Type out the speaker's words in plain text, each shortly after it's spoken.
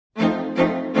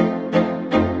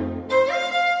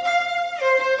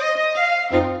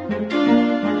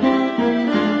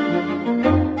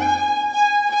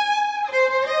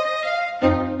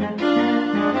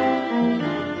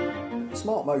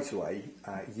motorway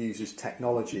uses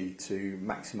technology to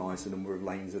maximise the number of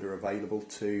lanes that are available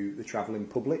to the travelling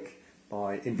public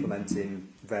by implementing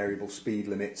variable speed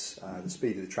limits. The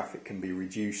speed of the traffic can be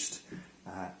reduced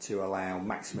to allow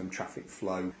maximum traffic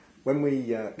flow. When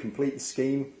we complete the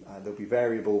scheme, there'll be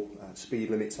variable speed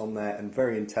limits on there and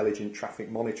very intelligent traffic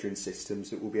monitoring systems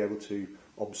that will be able to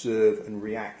observe and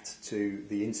react to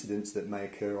the incidents that may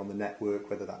occur on the network,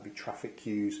 whether that be traffic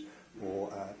queues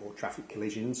or traffic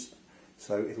collisions.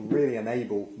 So it'll really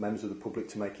enable members of the public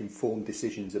to make informed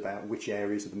decisions about which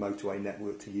areas of the motorway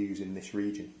network to use in this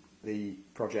region. The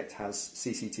project has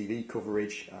CCTV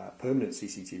coverage, permanent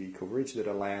CCTV coverage that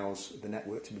allows the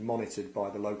network to be monitored by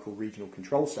the local regional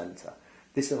control centre.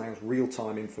 This allows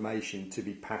real-time information to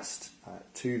be passed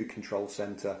to the control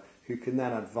centre, who can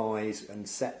then advise and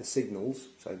set the signals,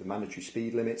 so the mandatory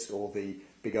speed limits or the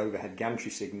big overhead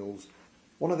gantry signals.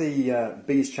 One of the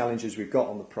biggest challenges we've got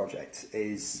on the project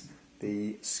is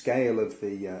the scale of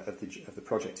the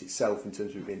project itself, in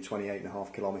terms of it being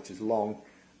 28.5 kilometres long,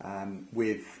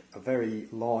 with a very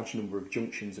large number of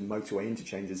junctions and motorway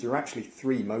interchanges. There are actually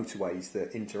 3 motorways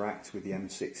that interact with the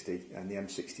M60 and the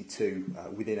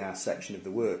M62 within our section of the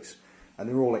works, and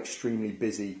they're all extremely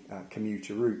busy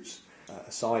commuter routes.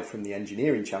 Aside from the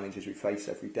engineering challenges we face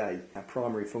every day, our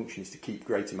primary function is to keep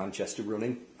Greater Manchester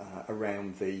running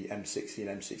around the M60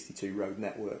 and M62 road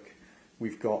network.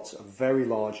 We've got a very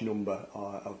large number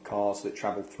of cars that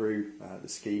travel through the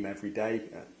scheme every day,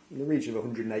 in the region of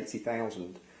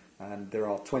 180,000, and there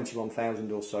are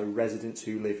 21,000 or so residents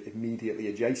who live immediately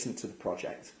adjacent to the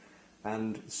project,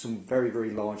 and some very, very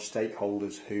large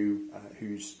stakeholders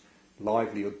whose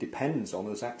livelihood depends on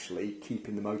us actually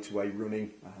keeping the motorway running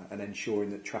and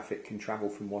ensuring that traffic can travel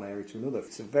from one area to another.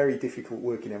 It's a very difficult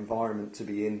working environment to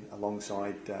be in,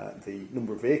 alongside the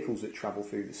number of vehicles that travel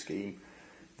through the scheme.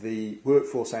 The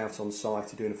workforce out on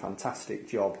site are doing a fantastic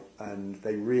job, and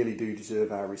they really do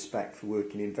deserve our respect for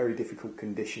working in very difficult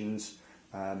conditions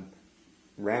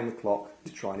round the clock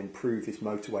to try and improve this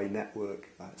motorway network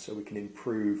so we can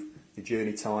improve the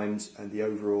journey times and the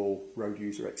overall road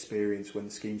user experience when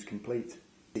the scheme's complete.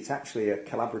 It's actually a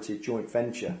collaborative joint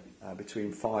venture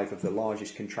between 5 of the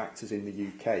largest contractors in the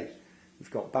UK. We've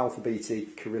got Balfour Beatty,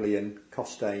 Carillion,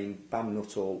 Costain, Bam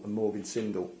Nuttall and Morgan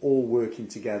Sindall all working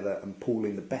together and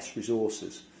pooling the best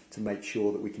resources to make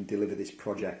sure that we can deliver this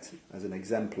project as an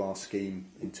exemplar scheme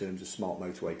in terms of smart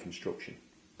motorway construction.